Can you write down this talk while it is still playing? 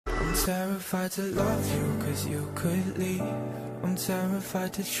terrified to love you, cause you could leave. I'm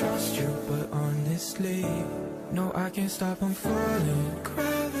terrified to trust you, but honestly, no, I can't stop, I'm falling.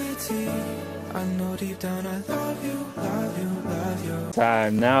 Gravity, I know deep down I love you, love you, love you.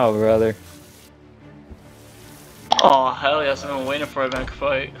 Time now, brother. Oh, hell yes, I've been waiting for a back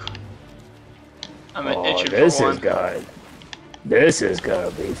fight. I'm itching for this one. is good. This is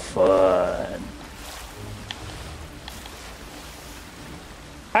gonna be fun.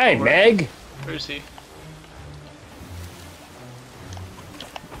 Hi, Meg. Where is he?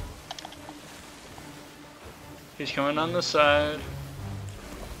 He's coming on the side.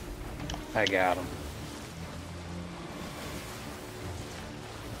 I got him.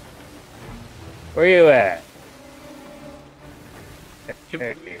 Where you at?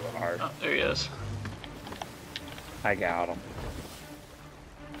 There you are. Oh, there he is. I got him.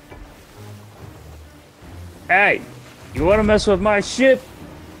 Hey, you wanna mess with my ship?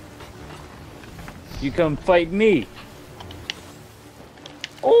 You come fight me.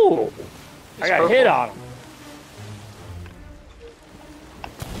 Oh, I got hit on him.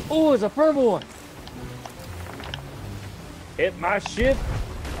 Oh, it's a purple one. Hit my ship.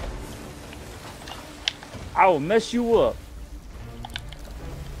 I will mess you up.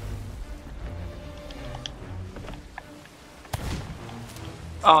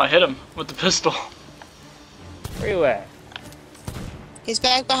 Oh, I hit him with the pistol. Where you at? He's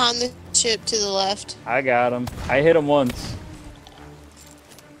back behind the ship to the left. I got him. I hit him once.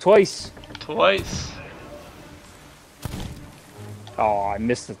 Twice. Twice. Oh, I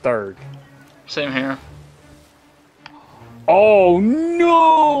missed the third. Same here. Oh,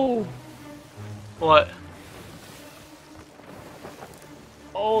 no! What?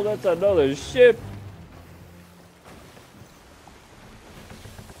 Oh, that's another ship.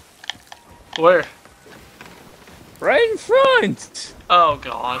 Where? Right in front. Oh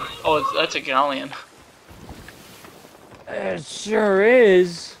god. Oh, that's a galleon. It sure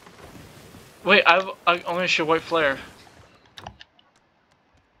is. Wait, I'm gonna shoot white flare.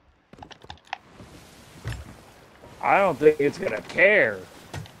 I don't think it's gonna care.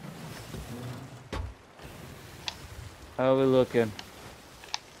 How are we looking?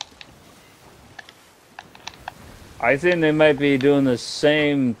 I think they might be doing the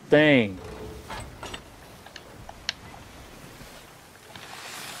same thing.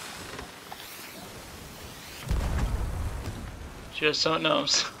 Just so it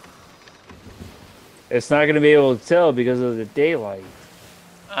knows. It's not gonna be able to tell because of the daylight.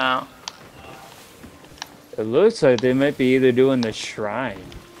 Oh. It looks like they might be either doing the shrine.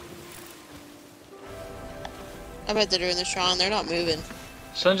 I bet they're doing the shrine. They're not moving.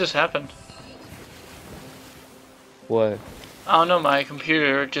 Something just happened. What? I don't know, my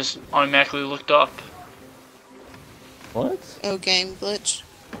computer just automatically looked up. What? Oh, game glitch.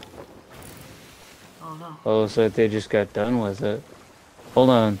 Oh no. Oh, it's like they just got done with it. Hold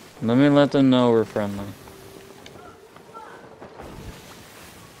on. Let me let them know we're friendly.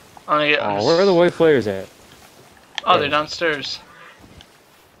 Oh, where are the white flares at? Oh, they're downstairs.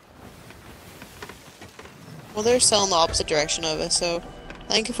 Well, they're still in the opposite direction of us, so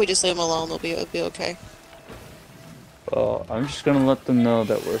I think if we just leave them alone, it'll be okay. Well, I'm just gonna let them know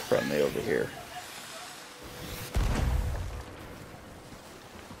that we're friendly over here.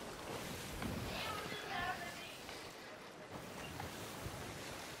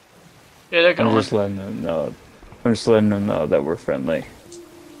 Yeah, they're going. I'm just letting them know. I'm just letting them know that we're friendly.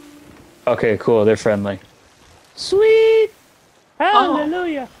 Okay, cool. They're friendly. Sweet!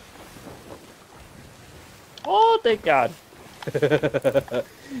 Hallelujah! Oh, thank God.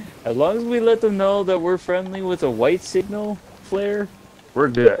 As long as we let them know that we're friendly with a white signal flare, we're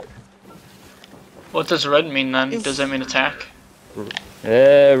good. What does red mean then? Does that mean attack?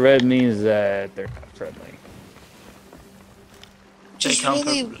 Red means that they're not friendly. Just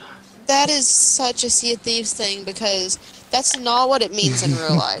really, that is such a Sea of Thieves thing because that's not what it means in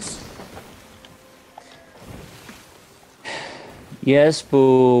real life. Yes,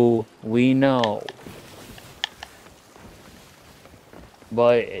 boo. We know.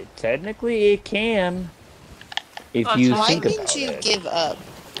 But technically it can. If you think about it. Why didn't you give up?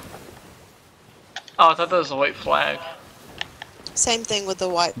 Oh, I thought that was a white flag. Same thing with the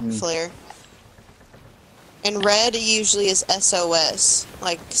white flare. And red usually is SOS,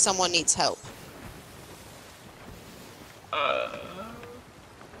 like someone needs help.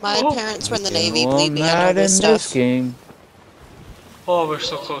 My parents were in the Navy, believe me, I know this stuff. This game. Oh, we're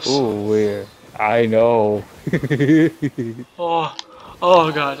so close. Oh, we're. I know.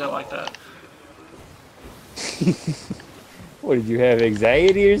 Oh god, I don't like that. What, did you have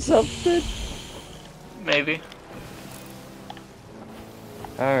anxiety or something? Maybe.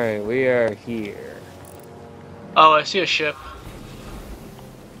 Alright, we are here. Oh, I see a ship.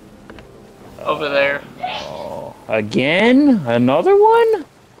 Over there. Oh, again? Another one?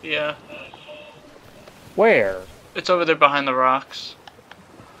 Yeah. Where? It's over there behind the rocks.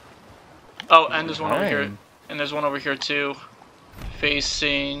 Oh, and there's one over here. Behind? And there's one over here too.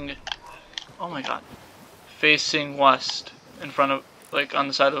 Facing... Oh my god. Facing west. In front of... Like, on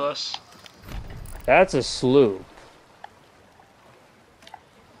the side of us. That's a sloop.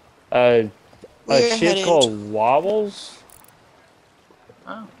 A We're ship headed. called Wobbles?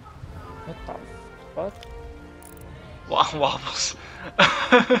 Oh. What the fuck? Wobbles.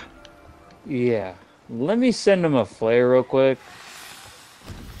 Yeah. Let me send them a flare real quick.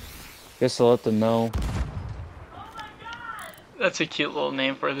 Guess I'll let them know. That's a cute little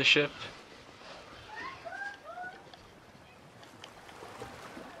name for the ship.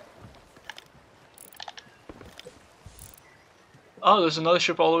 Oh, there's another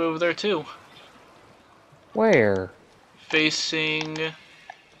ship all the way over there too. Where? Facing...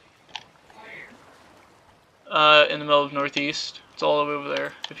 in the middle of northeast. It's all the way over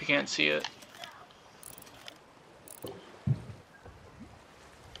there, if you can't see it.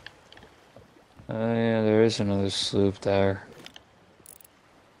 Oh yeah, there is another sloop there.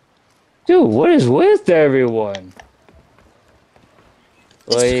 Dude, what is with everyone?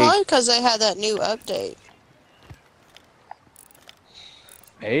 It's probably because they had that new update.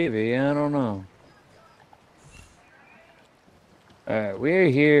 Maybe, I don't know. Alright, we're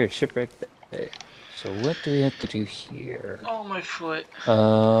here at Shipwreck Bay. So what do we have to do here? Oh, my foot.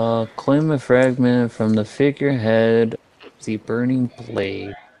 Claim a fragment from the figurehead of the burning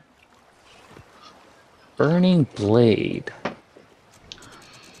blade. Burning blade.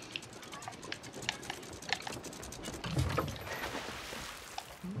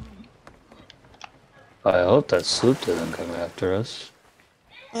 I hope that sloop doesn't come after us.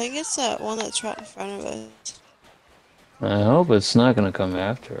 I think it's that one that's right in front of us. I hope it's not gonna come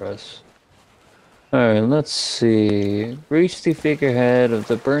after us. Alright, let's see. Reach the figurehead of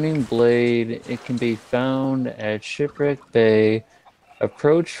the burning blade. It can be found at Shipwreck Bay.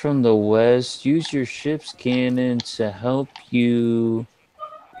 Approach from the west. Use your ship's cannon to help you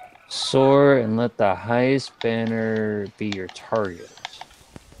soar and let the highest banner be your target.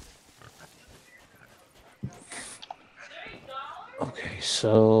 Okay,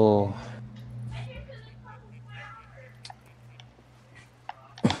 so...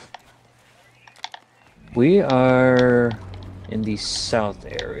 we are in the south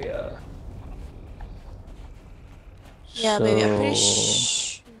area. Yeah, so... baby, I'm pretty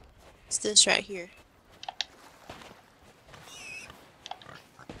sure it's this right here.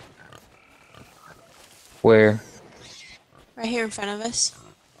 Where? Right here in front of us.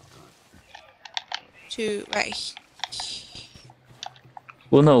 To right here.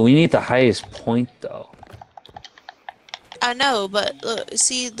 Well, no, we need the highest point, though. I know, but look,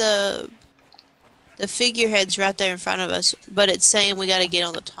 see the figurehead's right there in front of us, but it's saying we gotta get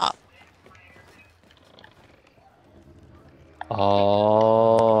on the top.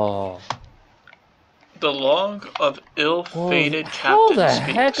 Oh. The log of ill-fated How captain the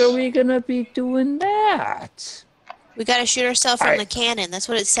speaks. heck are we gonna be doing that? We gotta shoot ourselves from the cannon. That's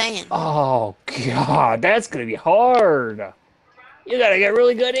what it's saying. Oh, God, that's gonna be hard. You gotta get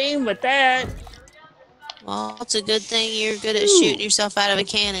really good aim with that. Well, it's a good thing you're good at shooting yourself out of a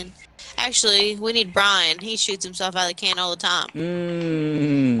cannon. Actually, we need Brian. He shoots himself out of the cannon all the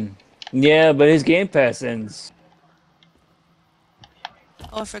time. Yeah, but his game pass ends.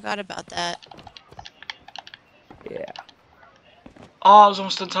 Oh, I forgot about that. Yeah. Oh, I was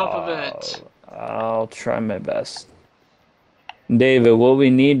almost on top of it. I'll try my best. David, what we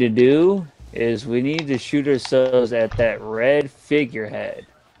need to do is we need to shoot ourselves at that red figurehead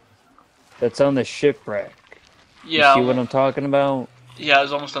that's on the shipwreck. Yeah. You see what I'm talking about? Yeah, I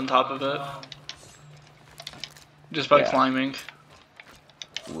was almost on top of it. Just by climbing.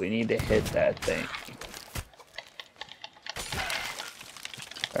 We need to hit that thing.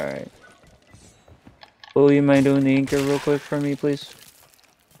 Alright. Will you mind doing the anchor real quick for me, please?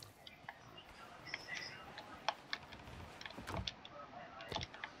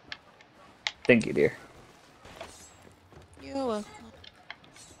 Thank you, dear. You're welcome.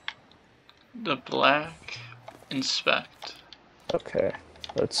 The black inspect. Okay.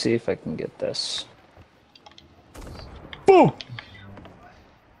 Let's see if I can get this. Boom!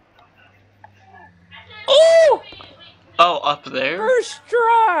 Oh! Oh, up there? First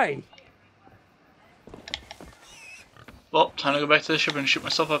try! Well, time to go back to the ship and shoot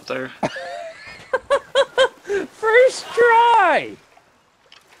myself up there. First try!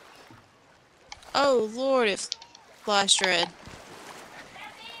 Oh, Lord, it flashed red.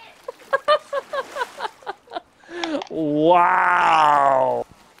 Wow!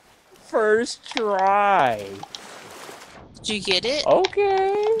 First try. Did you get it?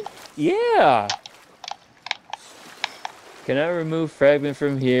 Okay. Yeah. Can I remove fragment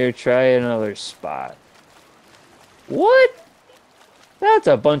from here? Try another spot. What? That's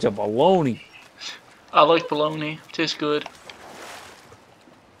a bunch of baloney. I like bologna. Tastes good.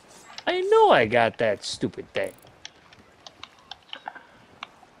 I know I got that stupid thing.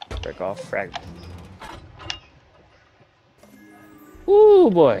 Break off fragment. Ooh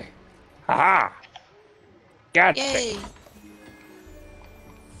boy. Haha. Got Yay!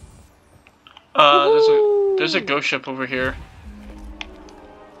 it. There's a ghost ship over here.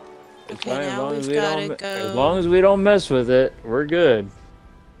 It's Okay, fine now we've gotta go. as long as we don't mess with it, we're good.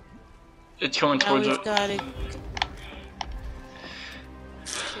 It's going Now towards we've it. gotta to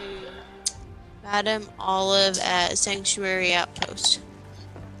Madam Olive at Sanctuary Outpost.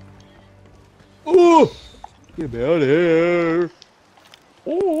 Ooh! Get me out of here!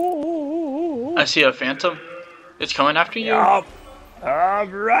 Ooh! I see a phantom. It's coming after you. Yup!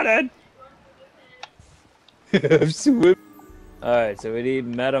 I'm running! I'm swimming. Alright, so we need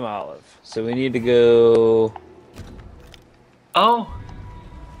Madam Olive. So we need to go... Oh,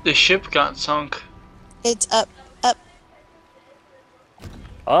 the ship got sunk. It's up, up,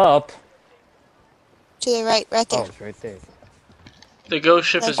 Up? to the right there. Oh, it's right there. The ghost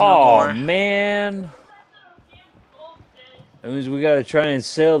ship is no Oh, more. man! That means we gotta try and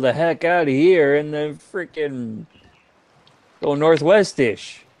sail the heck out of here and then freaking go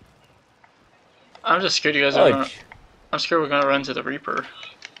northwest-ish. I'm just scared you guys are gonna. Fudge. I'm scared we're gonna run into the Reaper.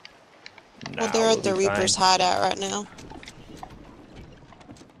 Well, Nah, they're we'll at the be Reaper's fine. hideout right now.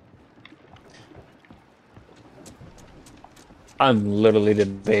 I'm literally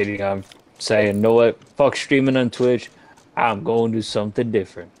debating. I'm saying, know what? Fuck streaming on Twitch. I'm going to do something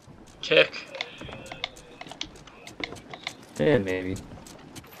different. Kick. Yeah, maybe.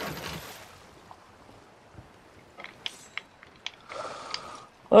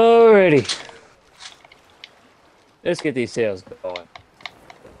 Alrighty. Let's get these sails going.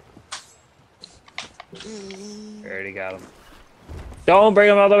 Already got them. Don't bring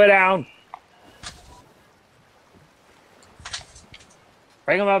them all the way down.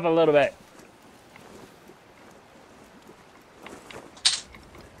 Bring them up a little bit.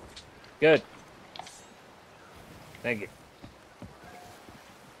 Good. Thank you.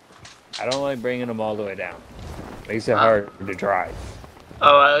 I don't like bringing them all the way down. Makes it hard to drive.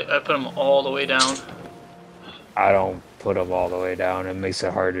 Oh, I put them all the way down. I don't put them all the way down. It makes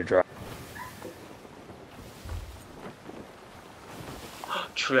it hard to drive.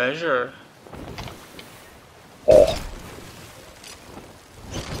 Treasure. Oh.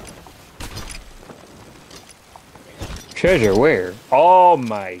 Treasure where? Oh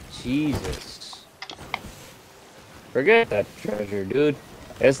my Jesus. Forget that treasure, dude.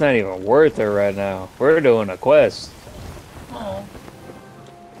 It's not even worth it right now. We're doing a quest. Oh.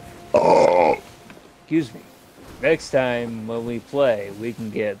 Oh. Excuse me. Next time when we play, we can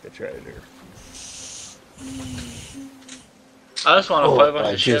get the treasure. I just want to play a bunch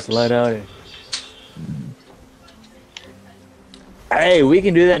I of just ships. let out it. Hey, we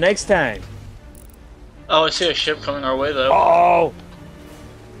can do that next time. Oh, I see a ship coming our way though. Oh,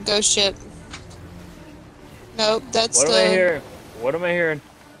 Ghost ship. Nope, that's what am I hearing? What am I hearing?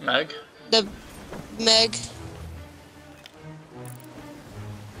 Meg. the Meg.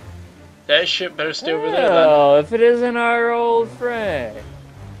 That ship better stay over there then. Well, if it isn't our old friend.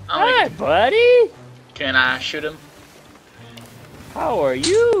 Hi, buddy. Can I shoot him? How are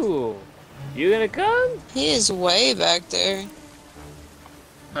you? You gonna come? He is way back there.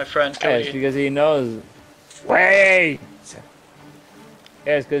 My friend Yeah, it's Cody. because he knows. Wait!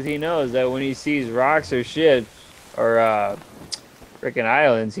 Yeah, it's because he knows that when he sees rocks or shit, or freaking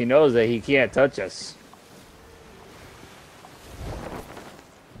islands, he knows that he can't touch us.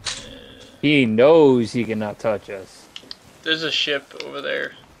 He knows he cannot touch us. There's a ship over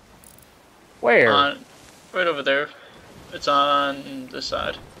there. Where? Right over there. It's on this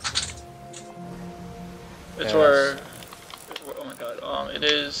side. It's Yes. where. Oh my god. It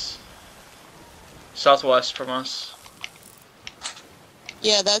is southwest from us.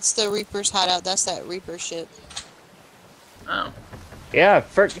 Yeah, that's the Reaper's hideout. That's that Reaper ship. Oh. Yeah,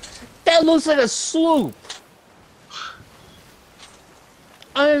 that looks like a sloop.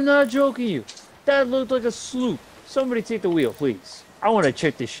 I am not joking you. That looked like a sloop. Somebody take the wheel, please. I want to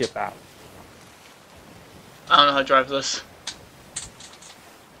check this ship out. I don't know how to drive this.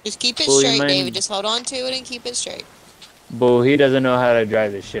 Just keep it Well, you straight, mind- David. Just hold on to it and keep it straight. Boo, he doesn't know how to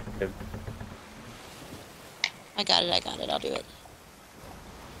drive this ship. I got it. I'll do it.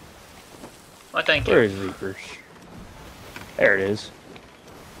 Why, thank Where you. is Reapers? There it is.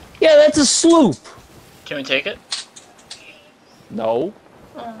 Yeah, that's a sloop. Can we take it? No.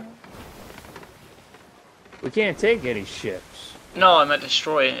 We can't take any ships. No, I meant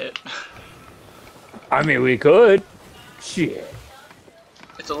destroy it. I mean, we could. Shit.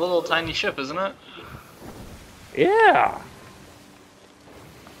 It's a little tiny ship, isn't it? Yeah.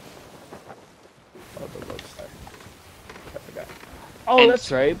 Oh, the lodestar. I forgot. Oh, that's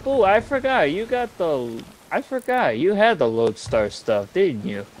right. Boo, I forgot. You got the... I forgot. You had the lodestar stuff, didn't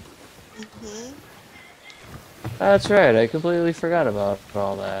you? Mm-hmm. That's right. I completely forgot about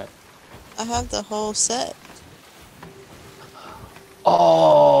all that. I have the whole set.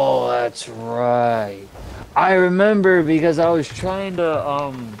 Oh, that's right. I remember because I was trying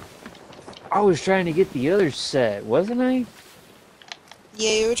to get the other set, wasn't I?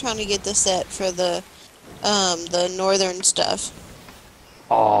 Yeah, you were trying to get the set for the northern stuff.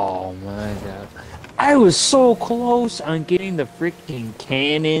 Oh my god. I was so close on getting the freaking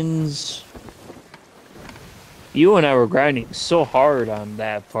cannons. You and I were grinding so hard on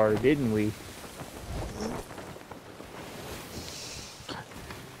that part, didn't we?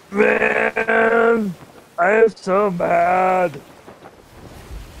 Man, I am so mad.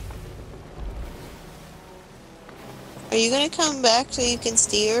 Are you gonna come back so you can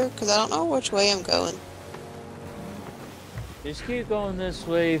steer? Because I don't know which way I'm going. Just keep going this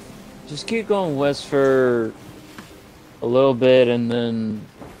way. Just keep going west for a little bit, and then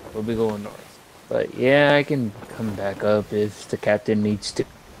we'll be going north. But yeah, I can come back up if the captain needs to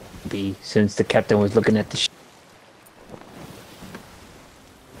be, since the captain was looking at the ship.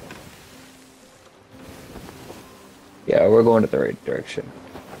 Yeah, we're going to the right direction.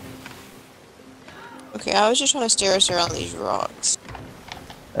 Okay, I was just trying to steer us around these rocks.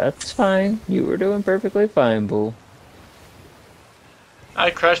 That's fine. You were doing perfectly fine, Boo. I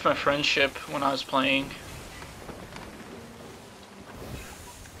crashed my friend's ship when I was playing.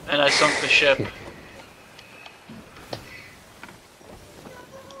 And I sunk the ship.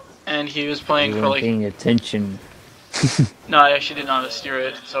 And he was playing You for weren't like... paying attention. No, I actually didn't know how to steer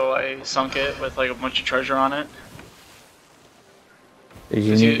it, so I sunk it with like a bunch of treasure on it.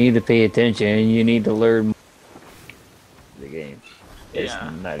 You need to pay attention, and you need to learn the game. It's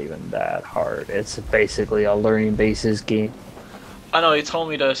not even that hard. It's basically a learning basis game. I know, he told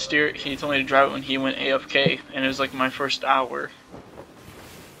me to steer, he told me to drive it when he went AFK, and it was like my first hour.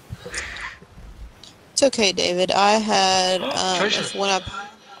 It's okay, David. I had Treasure. when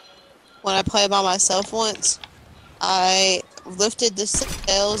I play by myself once, I lifted the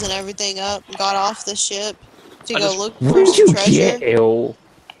sails and everything up, got off the ship to go look for some treasure.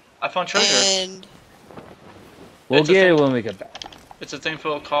 I found treasure. And We'll get it when we come back. It's a thing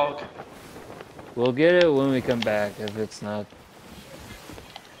full of cog. We'll get it when we come back, if it's not.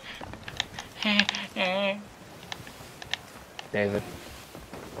 David,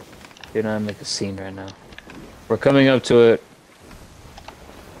 do not make a scene right now. We're coming up to it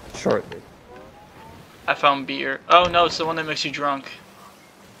shortly. I found beer. Oh no, it's the one that makes you drunk.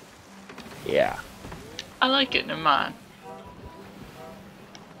 Yeah. I like it, never mind.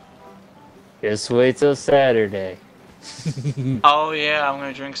 Just wait till Saturday. Oh yeah, I'm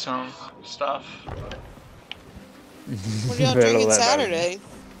gonna drink some stuff. what are y'all drinking Saturday?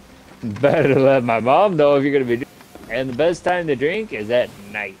 Better let my mom know if you're gonna be doing it. And the best time to drink is at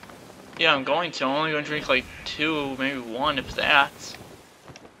night. Yeah, I'm going to. I'm only gonna drink like 2, maybe 1 if that.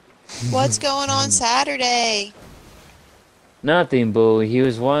 What's going on Saturday? Nothing, Boo. He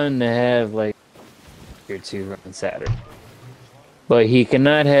was wanting to have like or 2 on Saturday. But he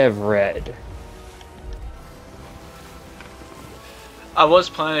cannot have red. I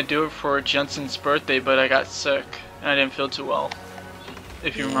was planning to do it for Jensen's birthday, but I got sick and I didn't feel too well.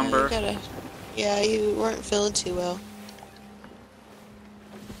 If you remember. Yeah, you weren't feeling too well.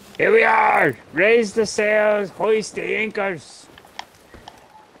 Here we are! Raise the sails, hoist the anchors!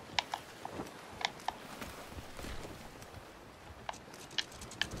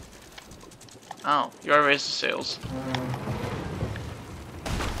 Oh, you already raised the sails.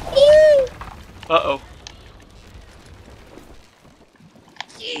 Uh-oh.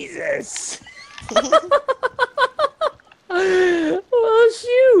 Jesus! Well,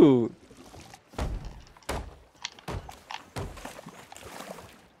 shoot!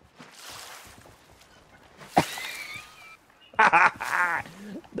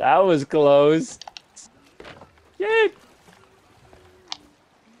 That was close. Shit!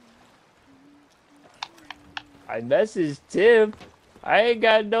 I messaged Tim. I ain't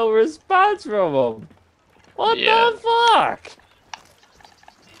got no response from him. What the fuck?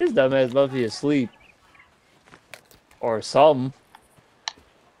 His dumbass must be asleep. Or something.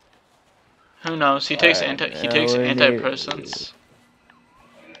 Who knows? He takes Alright, he now takes we need antidepressants.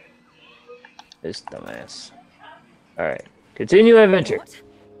 this dumbass. Alright. Continue adventure. What?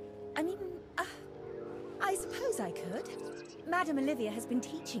 I mean, I suppose I could. Madame Olivia has been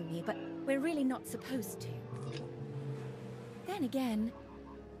teaching me, but we're really not supposed to. Then again,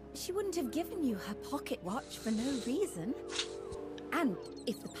 she wouldn't have given you her pocket watch for no reason. And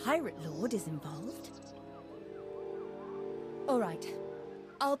if the Pirate Lord is involved... All right,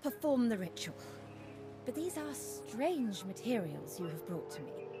 I'll perform the ritual. But these are strange materials you have brought to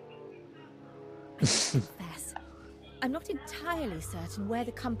me. I must confess, I'm not entirely certain where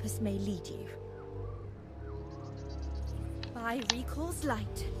the compass may lead you. By recall's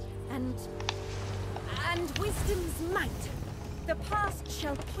light and wisdom's might, the past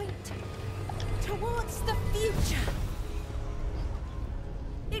shall point towards the future.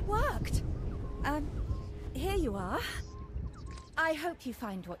 It worked. Here you are. I hope you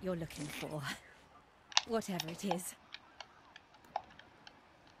find what you're looking for. Whatever it is.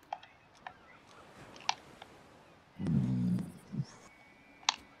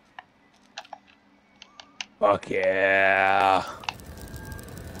 Fuck yeah.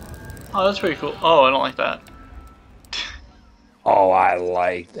 Oh, that's pretty cool. Oh, I don't like that. Oh, I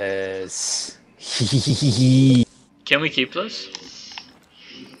like this. Can we keep this?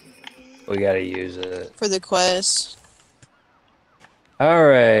 We gotta use it. For the quest.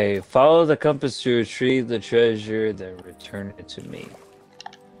 Alright, follow the compass to retrieve the treasure, then return it to me.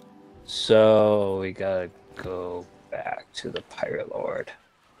 So, we gotta go back to the Pirate Lord.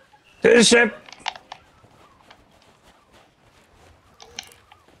 To the ship!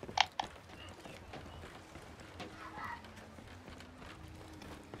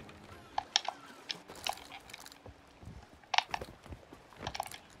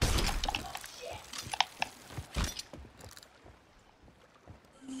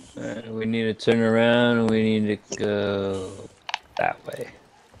 We need to turn around and we need to go that way.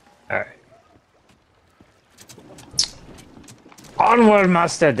 Alright. Onward,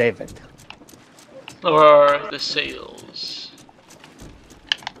 Master David. Lower the sails.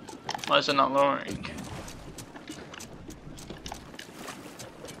 Why is it not lowering?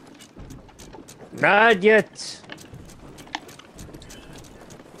 Not yet.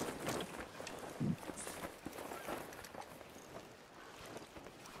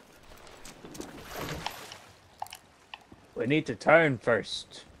 We need to turn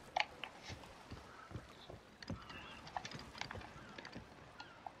first.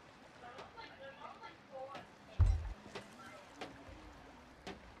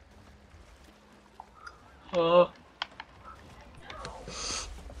 Oh.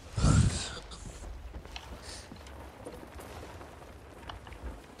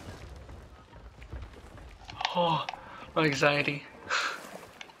 Oh, my anxiety.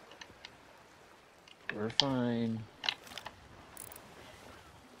 We're fine.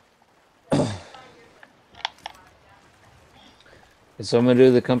 So I'm gonna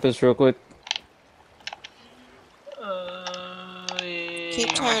do the compass real quick.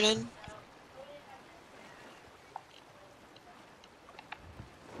 Keep turning.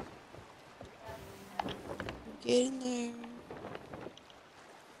 Get in there.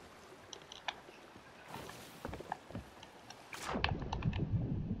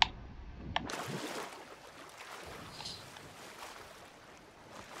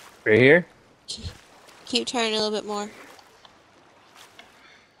 Right here? Keep turning a little bit more.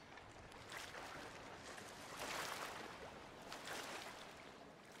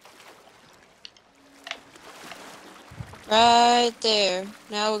 Right there.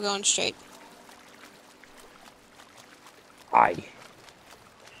 Now we're going straight. Aye.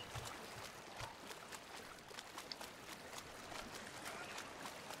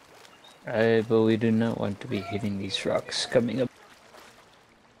 But we do not want to be hitting these rocks coming up.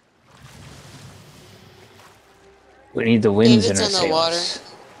 We need the winds in our David's in the water.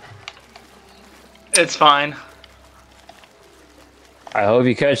 sails. It's fine. I hope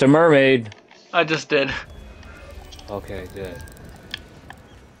you catch a mermaid. I just did. Okay, good.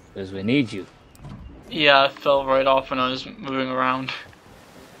 Because we need you. Yeah, I fell right off when I was moving around.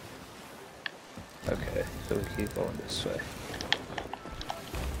 Okay, so we keep going this way.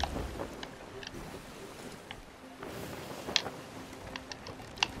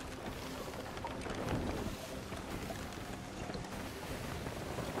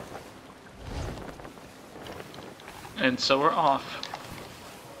 And so we're off.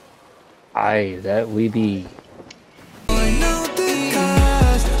 Aye, that we be.